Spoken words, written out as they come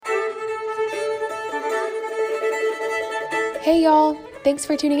Hey y'all, thanks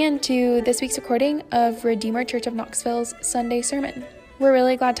for tuning in to this week's recording of Redeemer Church of Knoxville's Sunday Sermon. We're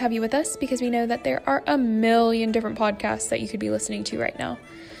really glad to have you with us because we know that there are a million different podcasts that you could be listening to right now.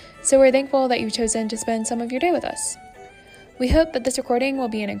 So we're thankful that you've chosen to spend some of your day with us. We hope that this recording will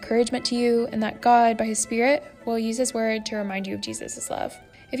be an encouragement to you and that God, by His Spirit, will use His Word to remind you of Jesus' love.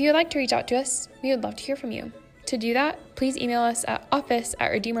 If you would like to reach out to us, we would love to hear from you. To do that, please email us at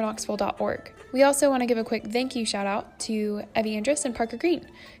office@redeemerknoxville.org. We also want to give a quick thank you shout out to Evie Andrus and Parker Green,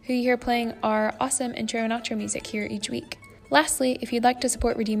 who you hear playing our awesome intro and outro music here each week. Lastly, if you'd like to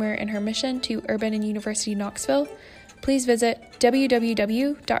support Redeemer in her mission to Urban and University Knoxville, please visit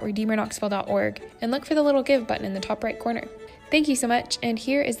www.redeemerknoxville.org and look for the little give button in the top right corner. Thank you so much, and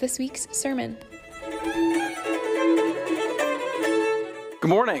here is this week's sermon. Good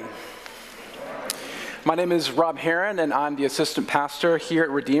morning. My name is Rob Herron, and I'm the assistant pastor here at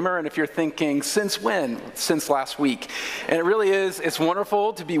Redeemer. And if you're thinking, since when? Since last week. And it really is, it's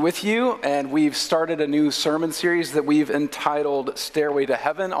wonderful to be with you. And we've started a new sermon series that we've entitled Stairway to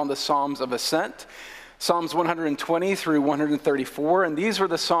Heaven on the Psalms of Ascent. Psalms 120 through 134. And these were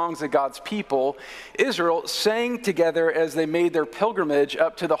the songs that God's people, Israel, sang together as they made their pilgrimage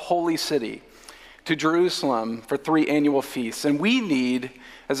up to the holy city, to Jerusalem, for 3 annual feasts. And we need,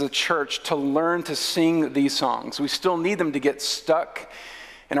 as a church, to learn to sing these songs. We still need them to get stuck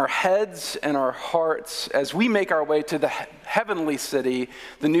in our heads and our hearts as we make our way to the heavenly city,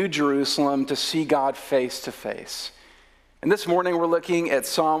 the New Jerusalem, to see God face to face. And this morning we're looking at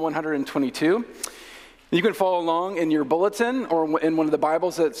Psalm 122. You can follow along in your bulletin or in one of the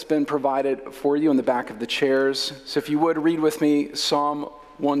Bibles that's been provided for you in the back of the chairs. So if you would, read with me Psalm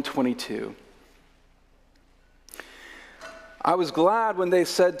 122. I was glad when they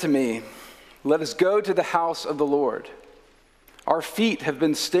said to me, "Let us go to the house of the Lord." Our feet have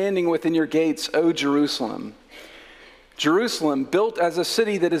been standing within your gates, O Jerusalem. Jerusalem, built as a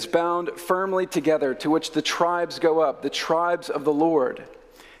city that is bound firmly together, to which the tribes go up, the tribes of the Lord,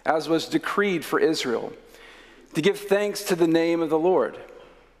 as was decreed for Israel, to give thanks to the name of the Lord.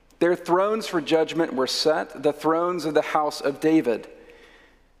 Their thrones for judgment were set, the thrones of the house of David.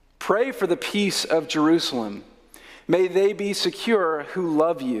 Pray for the peace of Jerusalem. May they be secure who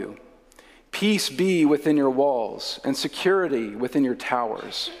love you. Peace be within your walls and security within your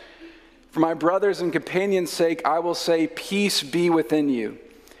towers. For my brothers and companions' sake, I will say, peace be within you.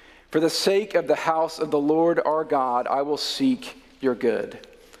 For the sake of the house of the Lord our God, I will seek your good.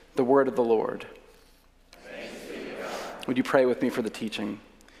 The word of the Lord. Thanks be to God. Would you pray with me for the teaching?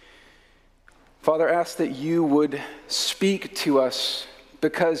 Father, I ask that you would speak to us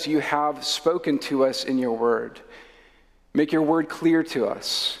because you have spoken to us in your word. Make your word clear to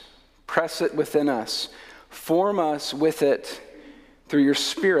us. Press it within us. Form us with it through your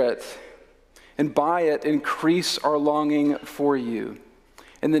Spirit. And by it, increase our longing for you.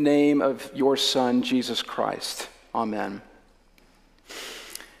 In the name of your Son, Jesus Christ. Amen.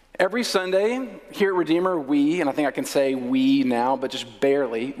 Every Sunday here at Redeemer, and I think I can say we now, but just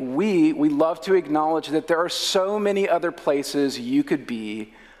barely, we love to acknowledge that there are so many other places you could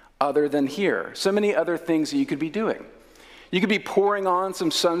be other than here. So many other things that you could be doing. You could be pouring on some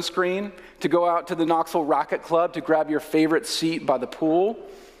sunscreen to go out to the Knoxville Racket Club to grab your favorite seat by the pool.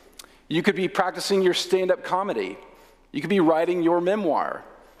 You could be practicing your stand-up comedy. You could be writing your memoir.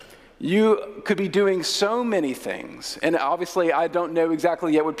 You could be doing so many things. And obviously, I don't know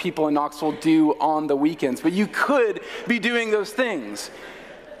exactly yet what people in Knoxville do on the weekends, but you could be doing those things.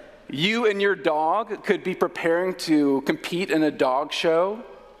 You and your dog could be preparing to compete in a dog show.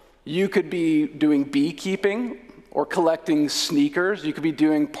 You could be doing beekeeping or collecting sneakers. You could be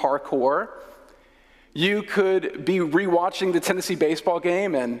doing parkour. You could be rewatching the Tennessee baseball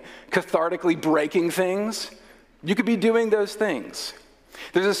game and cathartically breaking things. You could be doing those things.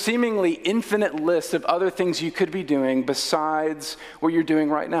 There's a seemingly infinite list of other things you could be doing besides what you're doing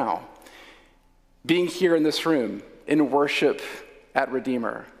right now. Being here in this room, in worship at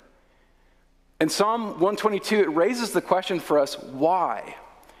Redeemer. In Psalm 122, it raises the question for us, why?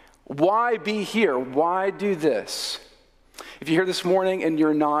 Why be here? Why do this? If you're here this morning and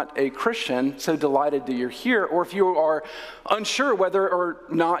you're not a Christian, so delighted that you're here, or if you are unsure whether or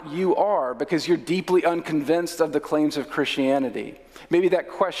not you are because you're deeply unconvinced of the claims of Christianity, maybe that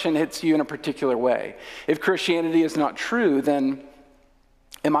question hits you in a particular way. If Christianity is not true, then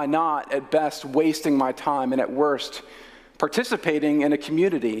am I not, at best, wasting my time and at worst, participating in a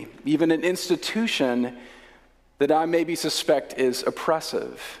community, even an institution that I maybe suspect is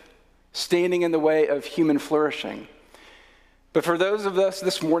oppressive, standing in the way of human flourishing? But for those of us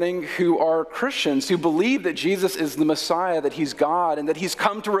this morning who are Christians, who believe that Jesus is the Messiah, that he's God, and that he's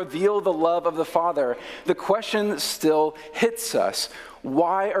come to reveal the love of the Father, the question still hits us.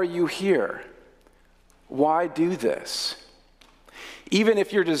 Why are you here? Why do this? Even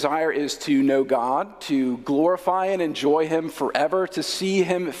if your desire is to know God, to glorify and enjoy him forever, to see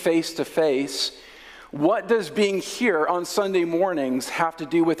him face to face, what does being here on Sunday mornings have to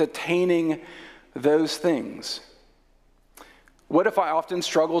do with attaining those things? What if I often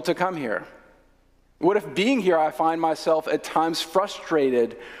struggle to come here? What if being here I find myself at times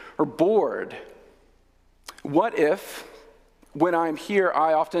frustrated or bored? What if when I'm here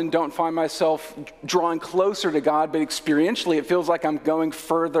I often don't find myself drawing closer to God, but experientially it feels like I'm going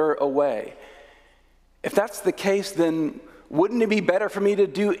further away? If that's the case, then wouldn't it be better for me to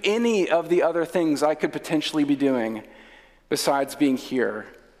do any of the other things I could potentially be doing besides being here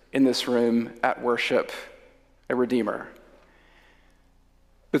in this room at worship, a Redeemer?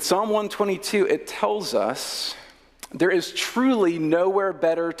 But Psalm 122, it tells us there is truly nowhere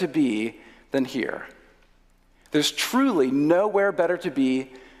better to be than here. There's truly nowhere better to be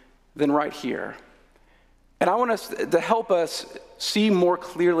than right here. And I want us to help us see more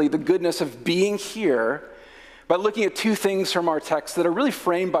clearly the goodness of being here by looking at two things from our text that are really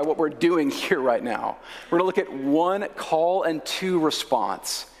framed by what we're doing here right now. We're going to look at one, call, and two,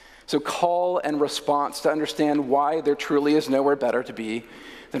 response. So call and response to understand why there truly is nowhere better to be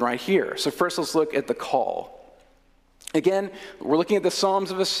than right here. So first, let's look at the call. Again, we're looking at the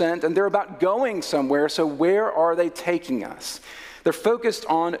Psalms of Ascent, and they're about going somewhere, so where are they taking us? They're focused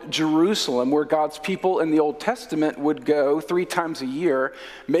on Jerusalem, where God's people in the Old Testament would go 3 times a year,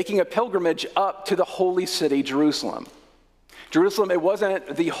 making a pilgrimage up to the holy city, Jerusalem. Jerusalem, it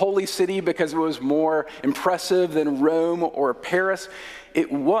wasn't the holy city because it was more impressive than Rome or Paris.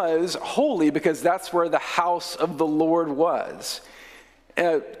 It was holy because that's where the house of the Lord was.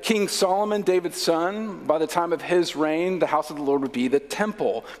 King Solomon, David's son, by the time of his reign, the house of the Lord would be the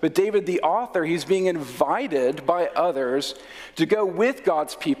temple. But David, the author, he's being invited by others to go with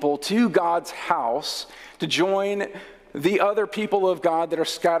God's people to God's house to join the other people of God that are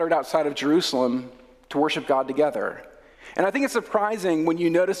scattered outside of Jerusalem to worship God together. And I think it's surprising when you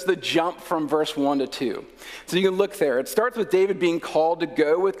notice the jump from verse 1 to 2. So you can look there. It starts with David being called to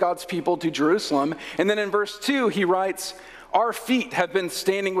go with God's people to Jerusalem. And then in verse 2, he writes, "Our feet have been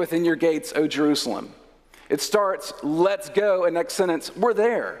standing within your gates, O Jerusalem." It starts, "Let's go," and next sentence, "We're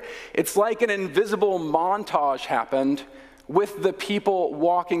there." It's like an invisible montage happened with the people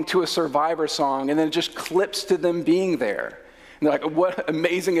walking to a Survivor song, and then it just clips to them being there. And they're like, what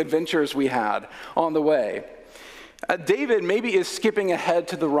amazing adventures we had on the way. David maybe is skipping ahead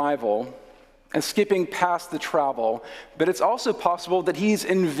to the rival and skipping past the travel, but it's also possible that he's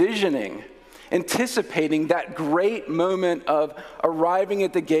anticipating that great moment of arriving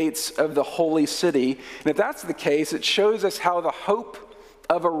at the gates of the holy city. And if that's the case, it shows us how the hope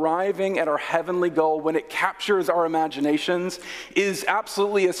of arriving at our heavenly goal, when it captures our imaginations, is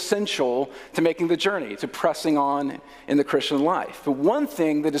absolutely essential to making the journey, to pressing on in the Christian life. But one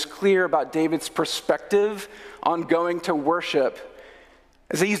thing that is clear about David's perspective on going to worship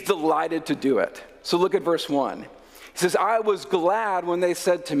is that he's delighted to do it. So look at verse 1. He says, "I was glad when they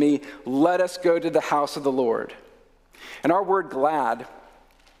said to me, 'Let us go to the house of the Lord.'" And our word glad,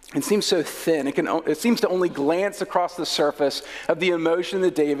 it seems so thin. It seems to only glance across the surface of the emotion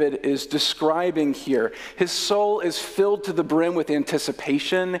that David is describing here. His soul is filled to the brim with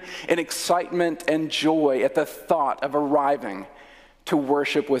anticipation and excitement and joy at the thought of arriving to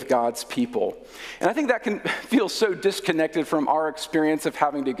worship with God's people. And I think that can feel so disconnected from our experience of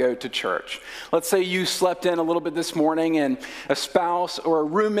having to go to church. Let's say you slept in a little bit this morning and a spouse or a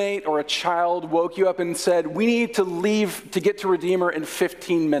roommate or a child woke you up and said, "We need to leave to get to Redeemer in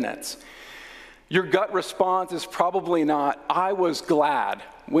 15 minutes. Your gut response is probably not, "I was glad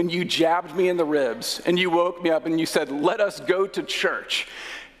when you jabbed me in the ribs and you woke me up and you said, 'Let us go to church.'"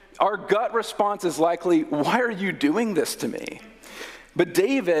 Our gut response is likely, "Why are you doing this to me?" But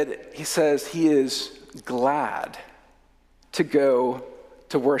David, he says he is glad to go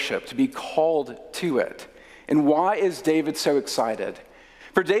to worship, to be called to it. And why is David so excited?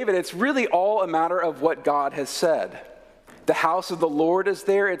 For David, it's really all a matter of what God has said. The house of the Lord is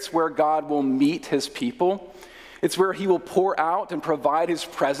there. It's where God will meet his people. It's where he will pour out and provide his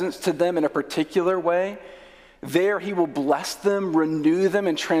presence to them in a particular way. There he will bless them, renew them,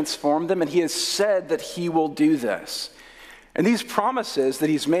 and transform them. And he has said that he will do this. And these promises that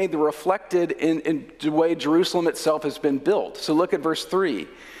he's made, they're reflected in the way Jerusalem itself has been built. So look at verse 3.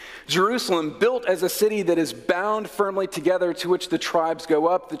 Jerusalem, built as a city that is bound firmly together, to which the tribes go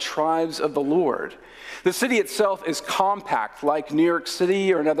up, the tribes of the Lord. The city itself is compact, like New York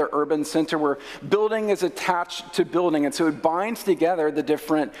City or another urban center where building is attached to building. And so it binds together the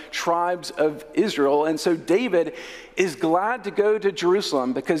different tribes of Israel. And so David is glad to go to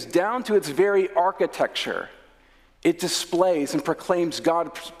Jerusalem because down to its very architecture, it displays and proclaims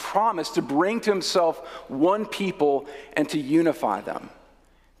God's promise to bring to himself one people and to unify them.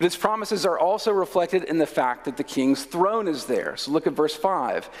 But his promises are also reflected in the fact that the king's throne is there. So look at verse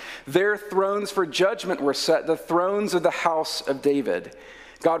 5. Their thrones for judgment were set, the thrones of the house of David.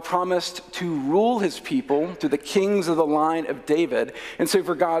 God promised to rule his people through the kings of the line of David. And so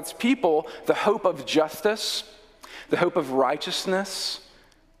for God's people, the hope of justice, the hope of righteousness,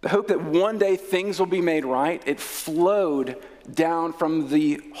 the hope that one day things will be made right, it flowed down from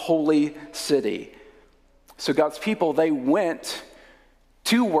the holy city. So God's people, they went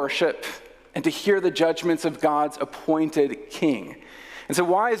to worship and to hear the judgments of God's appointed king. And so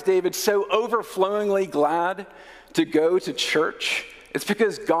why is David so overflowingly glad to go to church? It's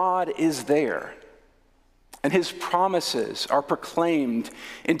because God is there. And his promises are proclaimed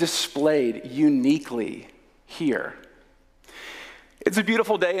and displayed uniquely here. It's a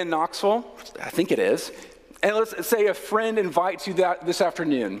beautiful day in Knoxville. I think it is. And let's say a friend invites you this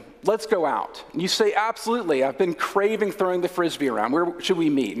afternoon. Let's go out. And you say, absolutely, I've been craving throwing the Frisbee around. Where should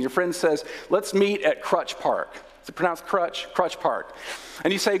we meet? And your friend says, let's meet at Crutch Park. Is it pronounced Crutch? Crutch Park.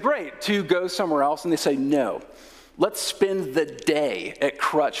 And you say, great, to go somewhere else. And they say, no, let's spend the day at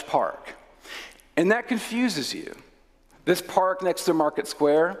Crutch Park. And that confuses you. This park next to Market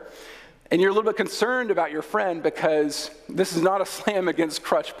Square. And you're a little bit concerned about your friend because this is not a slam against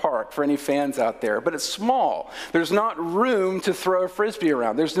Crutch Park for any fans out there, but it's small. There's not room to throw a Frisbee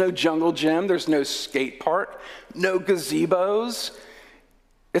around. There's no jungle gym. There's no skate park, no gazebos.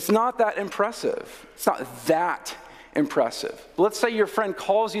 It's not that impressive. It's not that impressive. But let's say your friend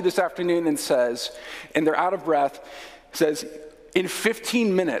calls you this afternoon and says, and they're out of breath, says, in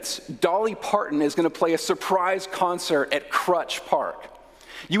 15 minutes, Dolly Parton is going to play a surprise concert at Crutch Park.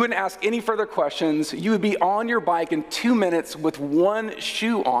 You wouldn't ask any further questions. You would be on your bike in 2 minutes with one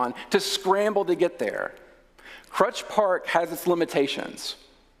shoe on to scramble to get there. Crutch Park has its limitations,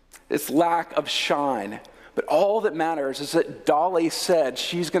 its lack of shine. But all that matters is that Dolly said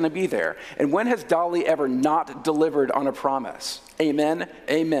she's going to be there. And when has Dolly ever not delivered on a promise? Amen?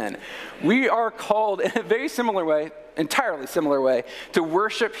 Amen. We are called in a very similar way, entirely similar way, to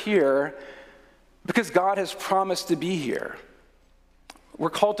worship here because God has promised to be here. We're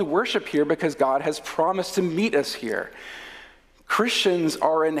called to worship here because God has promised to meet us here. Christians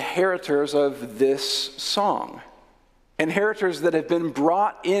are inheritors of this song. Inheritors that have been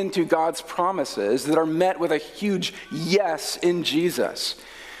brought into God's promises that are met with a huge yes in Jesus.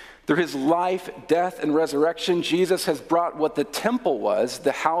 Through his life, death, and resurrection, Jesus has brought what the temple was,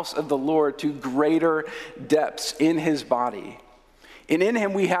 the house of the Lord, to greater depths in his body. And in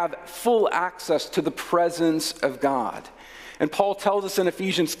him we have full access to the presence of God. And Paul tells us in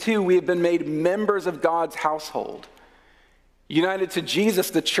Ephesians 2, we have been made members of God's household. United to Jesus,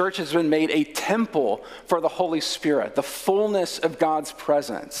 the church has been made a temple for the Holy Spirit, the fullness of God's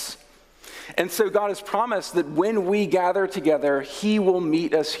presence. And so God has promised that when we gather together, he will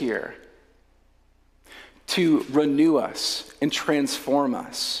meet us here to renew us and transform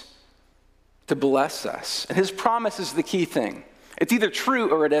us, to bless us. And his promise is the key thing. It's either true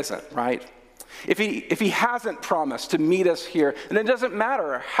or it isn't, right? If he hasn't promised to meet us here, then it doesn't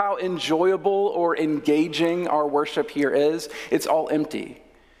matter how enjoyable or engaging our worship here is, it's all empty.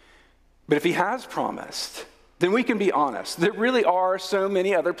 But if he has promised, then we can be honest. There really are so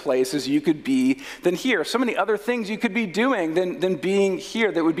many other places you could be than here, so many other things you could be doing than being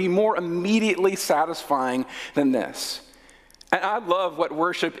here that would be more immediately satisfying than this. And I love what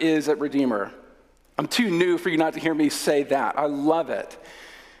worship is at Redeemer. I'm too new for you not to hear me say that. I love it.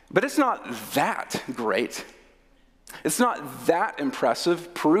 But it's not that great. It's not that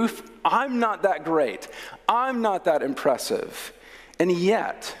impressive. Proof, I'm not that great. I'm not that impressive. And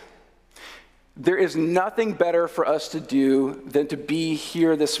yet, there is nothing better for us to do than to be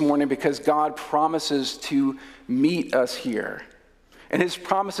here this morning because God promises to meet us here. And his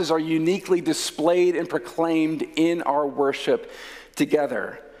promises are uniquely displayed and proclaimed in our worship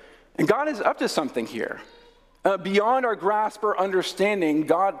together. And God is up to something here. Beyond our grasp or understanding,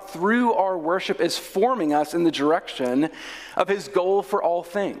 God, through our worship, is forming us in the direction of his goal for all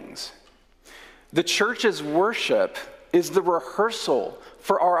things. The church's worship is the rehearsal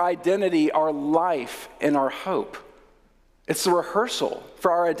for our identity, our life, and our hope. It's the rehearsal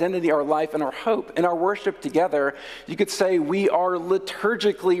for our identity, our life, and our hope. In our worship together, you could say we are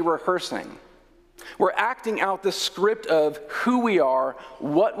liturgically rehearsing. We're acting out the script of who we are,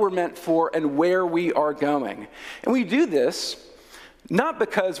 what we're meant for, and where we are going. And we do this not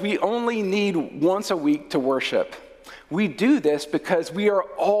because we only need once a week to worship. We do this because we are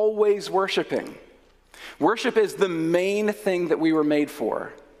always worshiping. Worship is the main thing that we were made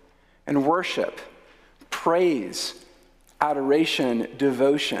for. And worship, praise, adoration,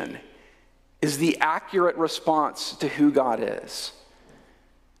 devotion is the accurate response to who God is.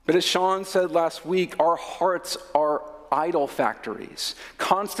 But as Sean said last week, our hearts are idol factories,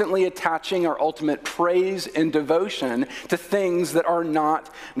 constantly attaching our ultimate praise and devotion to things that are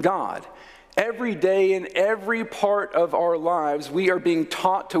not God. Every day in every part of our lives, we are being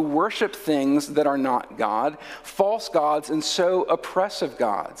taught to worship things that are not God, false gods, and so oppressive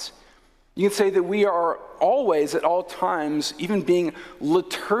gods. You can say that we are always, at all times, even being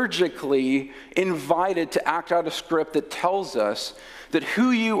liturgically invited to act out a script that tells us that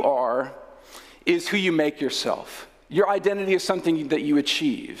who you are is who you make yourself. Your identity is something that you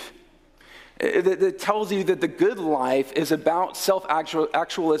achieve. That tells you that the good life is about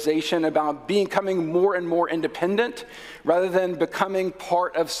self-actualization, about becoming more and more independent, rather than becoming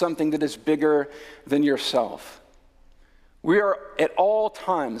part of something that is bigger than yourself. We are at all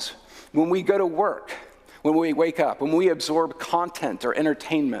times, when we go to work, when we wake up, when we absorb content or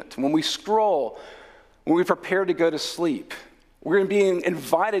entertainment, when we scroll, when we prepare to go to sleep, we're being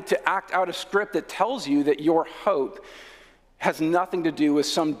invited to act out a script that tells you that your hope has nothing to do with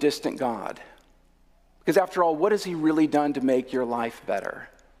some distant God. Because after all, what has he really done to make your life better?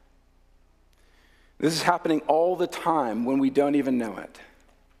 This is happening all the time when we don't even know it.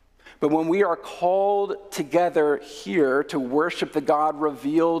 But when we are called together here to worship the God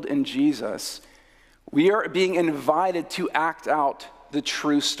revealed in Jesus, we are being invited to act out the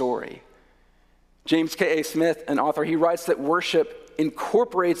true story. James K.A. Smith, an author, he writes that worship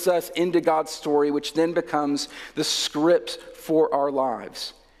incorporates us into God's story, which then becomes the script for our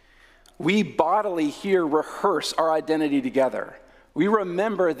lives. We bodily here rehearse our identity together. We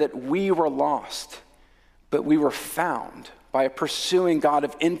remember that we were lost, but we were found by a pursuing God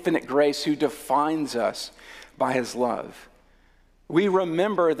of infinite grace who defines us by his love. We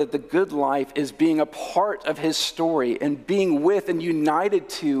remember that the good life is being a part of his story and being with and united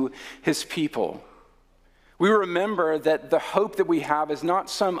to his people. We remember that the hope that we have is not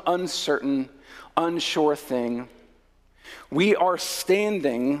some uncertain, unsure thing. We are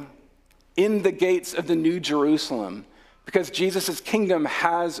standing in the gates of the New Jerusalem because Jesus' kingdom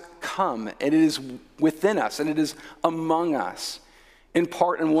has come, and it is within us, and it is among us, in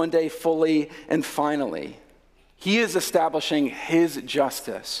part and one day fully and finally. He is establishing his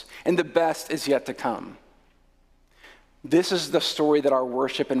justice, and the best is yet to come. This is the story that our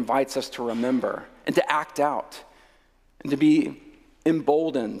worship invites us to remember and to act out and to be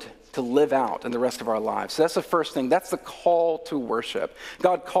emboldened to live out in the rest of our lives. So that's the first thing. That's the call to worship.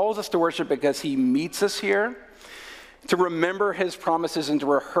 God calls us to worship because he meets us here to remember his promises and to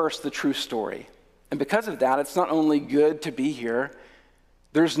rehearse the true story. And because of that, it's not only good to be here,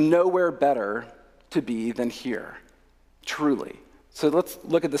 there's nowhere better to be than here, truly. So let's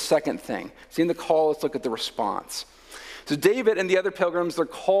look at the second thing. Seeing the call, let's look at the response. So David and the other pilgrims, they're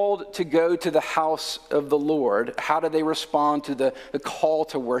called to go to the house of the Lord. How do they respond to the call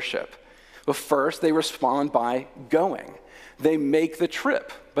to worship? Well, first, they respond by going. They make the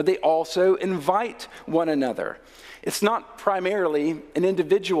trip, but they also invite one another. It's not primarily an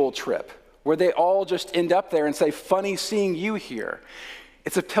individual trip where they all just end up there and say, funny seeing you here.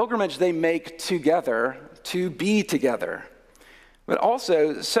 It's a pilgrimage they make together to be together. But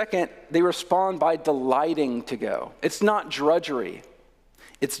also, second, they respond by delighting to go. It's not drudgery.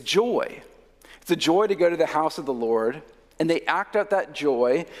 It's joy. It's a joy to go to the house of the Lord, and they act out that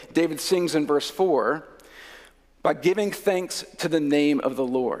joy, David sings in verse 4, by giving thanks to the name of the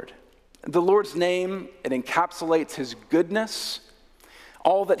Lord. The Lord's name, it encapsulates his goodness,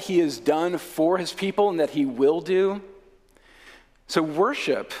 all that he has done for his people and that he will do. So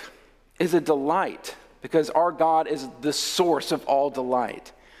worship is a delight, because our God is the source of all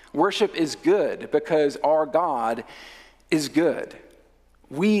delight. Worship is good because our God is good.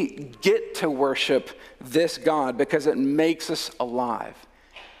 We get to worship this God because it makes us alive.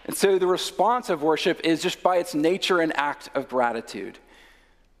 And so the response of worship is just by its nature an act of gratitude.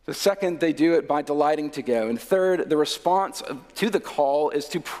 The second, they do it by delighting to go. And third, the response to the call is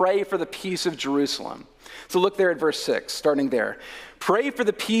to pray for the peace of Jerusalem. So look there at verse 6, starting there. Pray for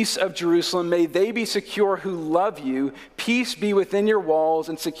the peace of Jerusalem. May they be secure who love you. Peace be within your walls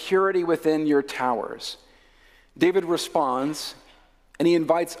and security within your towers. David responds, and he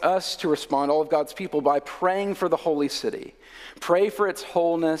invites us to respond, all of God's people, by praying for the holy city. Pray for its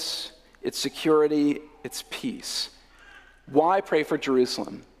wholeness, its security, its peace. Why pray for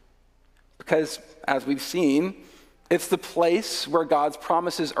Jerusalem? Because, as we've seen, it's the place where God's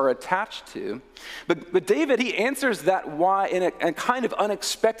promises are attached to. But David, he answers that why in a kind of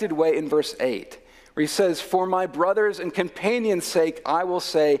unexpected way in verse 8, where he says, "For my brothers and companions' sake, I will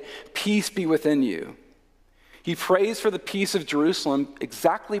say, peace be within you." He prays for the peace of Jerusalem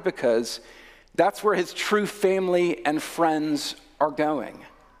exactly because that's where his true family and friends are going.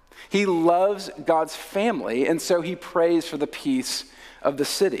 He loves God's family, and so he prays for the peace of the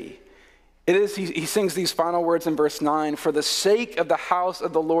city. He sings these final words in verse 9, "For the sake of the house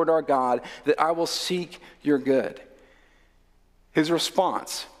of the Lord our God, that I will seek your good." His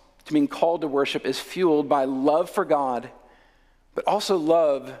response to being called to worship is fueled by love for God, but also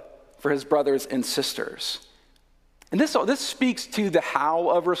love for his brothers and sisters. And this speaks to the how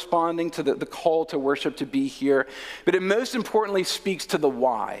of responding to the call to worship to be here, but it most importantly speaks to the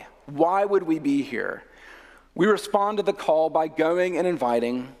why. Why would we be here? We respond to the call by going and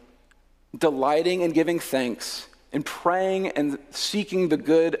inviting, delighting and giving thanks, and praying and seeking the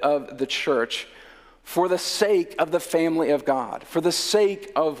good of the church for the sake of the family of God, for the sake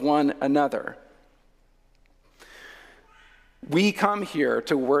of one another. We come here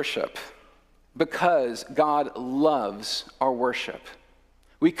to worship because God loves our worship.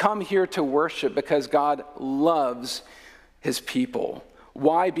 We come here to worship because God loves his people.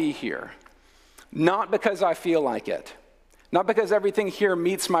 Why be here? Not because I feel like it. Not because everything here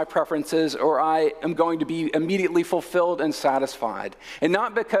meets my preferences or I am going to be immediately fulfilled and satisfied. And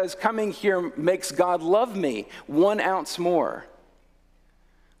not because coming here makes God love me 1 ounce more.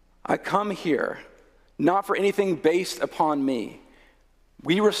 I come here not for anything based upon me.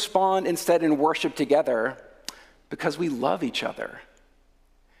 We respond instead in worship together because we love each other.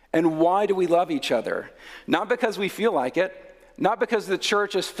 And why do we love each other? Not because we feel like it, not because the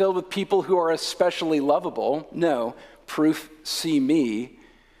church is filled with people who are especially lovable. No, proof, see me.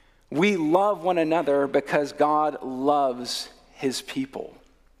 We love one another because God loves his people.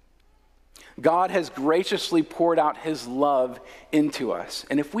 God has graciously poured out his love into us.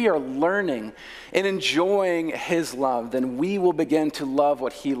 And if we are learning and enjoying his love, then we will begin to love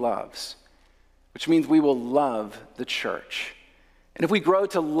what he loves, which means we will love the church. And if we grow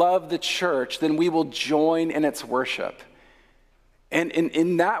to love the church, then we will join in its worship. And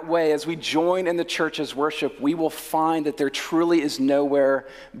in that way, as we join in the church's worship, we will find that there truly is nowhere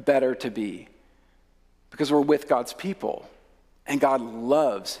better to be because we're with God's people. And God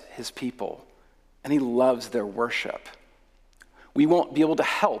loves his people, and he loves their worship. We won't be able to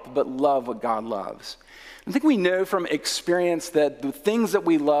help but love what God loves. I think we know from experience that the things that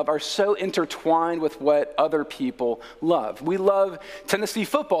we love are so intertwined with what other people love. We love Tennessee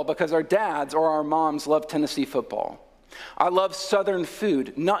football because our dads or our moms love Tennessee football. I love Southern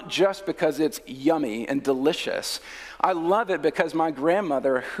food, not just because it's yummy and delicious. I love it because my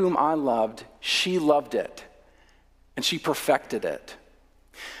grandmother, whom I loved, she loved it. And she perfected it.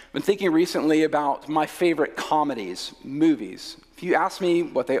 I've been thinking recently about my favorite comedies, movies. If you ask me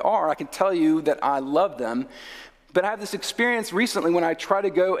what they are, I can tell you that I love them. But I have this experience recently when I try to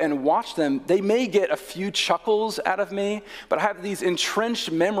go and watch them, they may get a few chuckles out of me, but I have these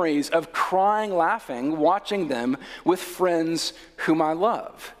entrenched memories of crying, laughing, watching them with friends whom I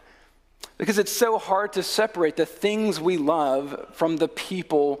love. Because it's so hard to separate the things we love from the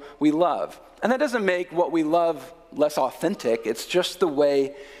people we love. And that doesn't make what we love less authentic. It's just the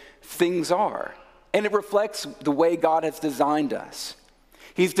way things are. And it reflects the way God has designed us.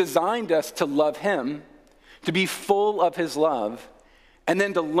 He's designed us to love him, to be full of his love, and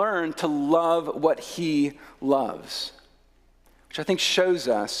then to learn to love what he loves. Which I think shows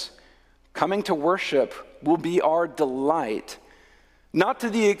us coming to worship will be our delight, not to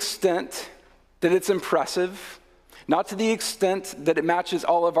the extent that it's impressive, not to the extent that it matches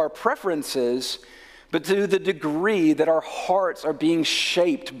all of our preferences, but to the degree that our hearts are being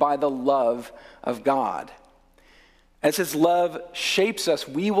shaped by the love of God. As his love shapes us,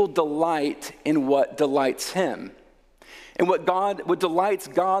 we will delight in what delights him. And what delights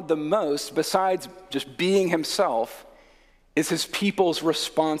God the most, besides just being himself, is his people's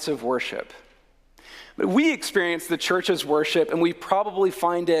responsive worship. But we experience the church's worship, and we probably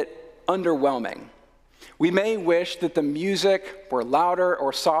find it underwhelming. We may wish that the music were louder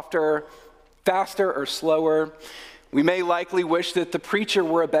or softer, faster or slower. We may likely wish that the preacher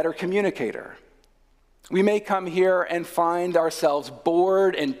were a better communicator. We may come here and find ourselves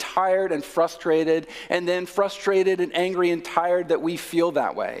bored and tired and frustrated, and then frustrated and angry and tired that we feel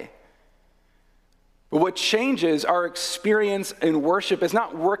that way. But what changes our experience in worship is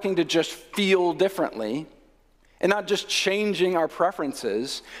not working to just feel differently and not just changing our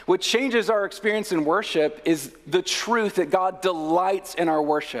preferences. What changes our experience in worship is the truth that God delights in our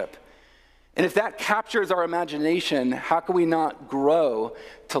worship. And if that captures our imagination, how can we not grow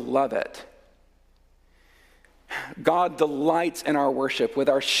to love it? God delights in our worship with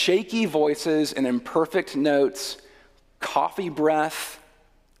our shaky voices and imperfect notes, coffee breath,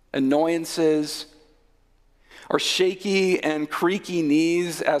 annoyances, our shaky and creaky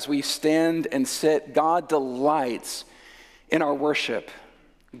knees as we stand and sit. God delights in our worship.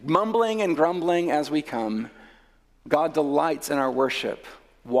 Mumbling and grumbling as we come, God delights in our worship.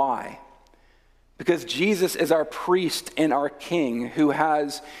 Why? Because Jesus is our priest and our king who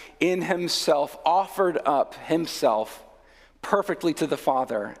has in himself offered up himself perfectly to the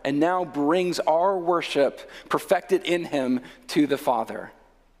Father and now brings our worship perfected in him to the Father.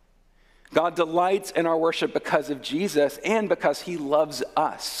 God delights in our worship because of Jesus and because he loves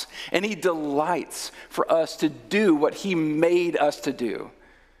us. And he delights for us to do what he made us to do,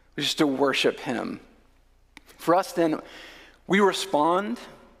 which is to worship him. For us then, we respond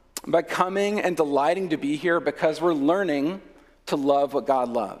by coming and delighting to be here because we're learning to love what God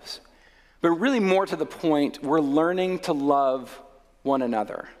loves. But really more to the point, we're learning to love one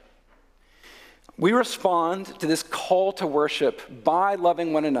another. We respond to this call to worship by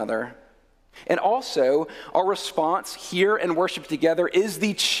loving one another. And also, our response here in worship together is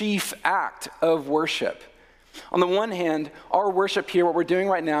the chief act of worship. On the one hand, our worship here, what we're doing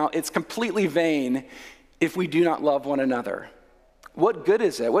right now, it's completely vain if we do not love one another. What good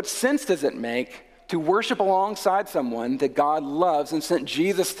is it? What sense does it make to worship alongside someone that God loves and sent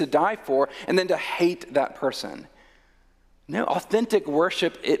Jesus to die for, and then to hate that person? No, authentic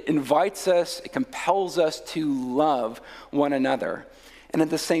worship, it invites us, it compels us to love one another. And at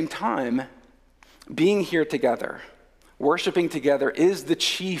the same time, being here together, worshiping together is the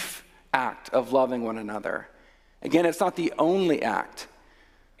chief act of loving one another. Again, it's not the only act,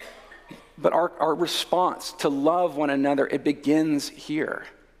 but our response to love one another, it begins here.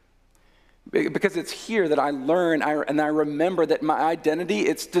 Because it's here that I learn and I remember that my identity,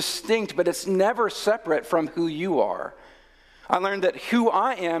 it's distinct, but it's never separate from who you are. I learned that who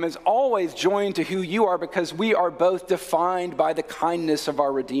I am is always joined to who you are because we are both defined by the kindness of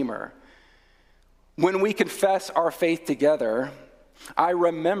our Redeemer. When we confess our faith together, I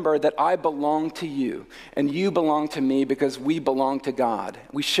remember that I belong to you and you belong to me because we belong to God.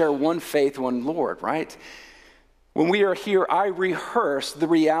 We share one faith, one Lord, right? When we are here, I rehearse the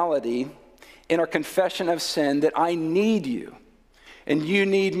reality in our confession of sin that I need you and you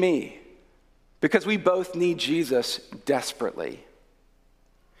need me because we both need Jesus desperately.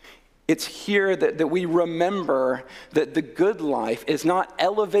 It's here that we remember that the good life is not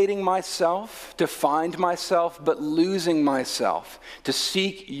elevating myself to find myself, but losing myself to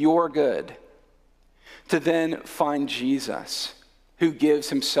seek your good, to then find Jesus who gives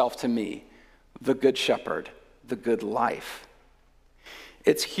himself to me, the good shepherd, the good life.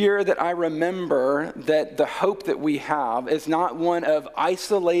 It's here that I remember that the hope that we have is not one of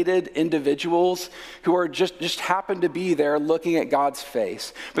isolated individuals who are just happen to be there looking at God's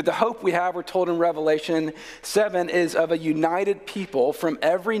face. But the hope we have, we're told in Revelation 7, is of a united people from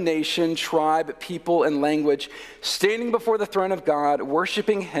every nation, tribe, people, and language, standing before the throne of God,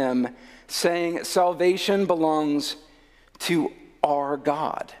 worshiping him, saying, salvation belongs to our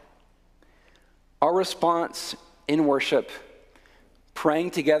God. Our response in worship,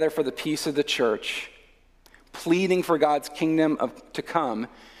 praying together for the peace of the church, pleading for God's kingdom to come,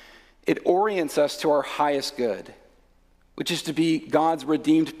 it orients us to our highest good, which is to be God's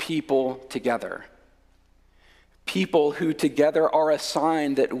redeemed people together. People who together are a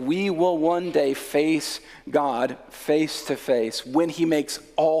sign that we will one day face God face to face when he makes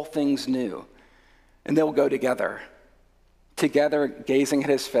all things new. And they'll go together gazing at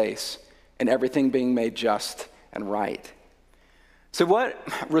his face and everything being made just and right. So what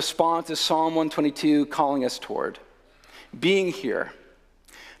response is Psalm 122 calling us toward? Being here,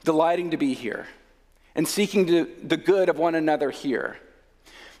 delighting to be here, and seeking the good of one another here.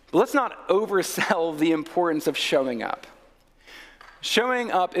 But let's not oversell the importance of showing up.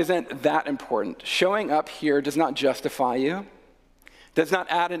 Showing up isn't that important. Showing up here does not justify you, does not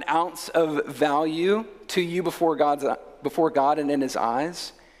add an ounce of value to you before God and in his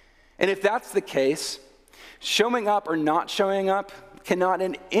eyes. And if that's the case, showing up or not showing up cannot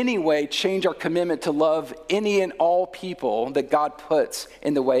in any way change our commitment to love any and all people that God puts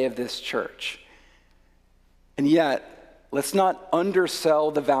in the way of this church. And yet, let's not undersell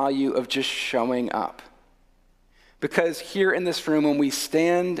the value of just showing up. Because here in this room, when we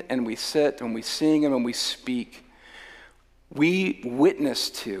stand and we sit, when we sing and when we speak, we witness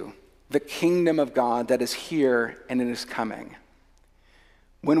to the kingdom of God that is here and it is coming.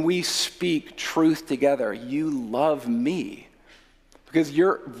 When we speak truth together, you love me because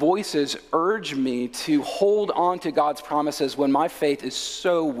your voices urge me to hold on to God's promises when my faith is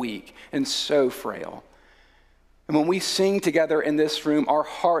so weak and so frail. And when we sing together in this room, our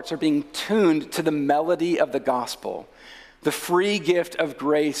hearts are being tuned to the melody of the gospel, the free gift of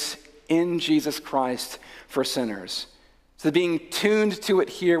grace in Jesus Christ for sinners. So being tuned to it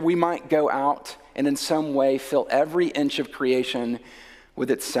here, we might go out and in some way fill every inch of creation with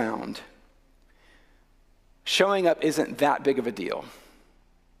its sound. Showing up isn't that big of a deal.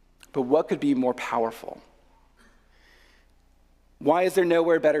 But what could be more powerful? Why is there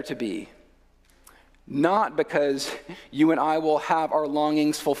nowhere better to be? Not because you and I will have our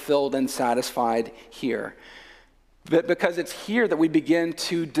longings fulfilled and satisfied here, but because it's here that we begin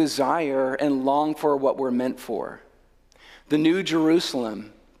to desire and long for what we're meant for. The new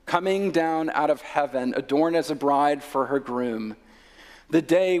Jerusalem, coming down out of heaven, adorned as a bride for her groom. The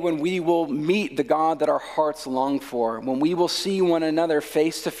day when we will meet the God that our hearts long for, when we will see one another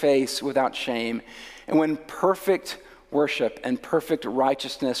face to face without shame, and when perfect worship and perfect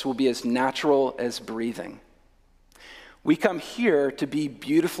righteousness will be as natural as breathing. We come here to be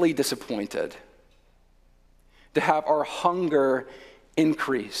beautifully disappointed, to have our hunger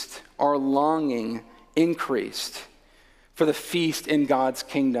increased, our longing increased for the feast in God's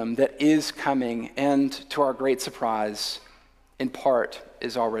kingdom that is coming, and to our great surprise, in part,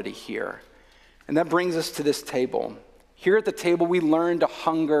 is already here. And that brings us to this table. Here at the table, we learn to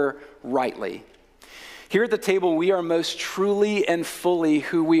hunger rightly. Here at the table, we are most truly and fully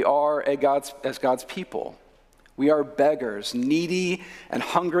who we are as God's people. We are beggars, needy and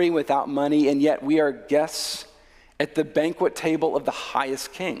hungry without money, and yet we are guests at the banquet table of the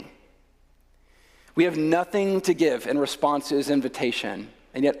highest king. We have nothing to give in response to his invitation,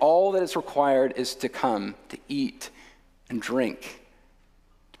 and yet all that is required is to come, to eat and drink,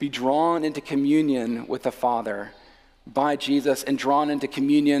 to be drawn into communion with the Father by Jesus and drawn into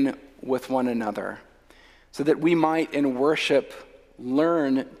communion with one another, so that we might in worship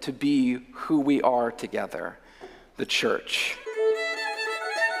learn to be who we are together, the church.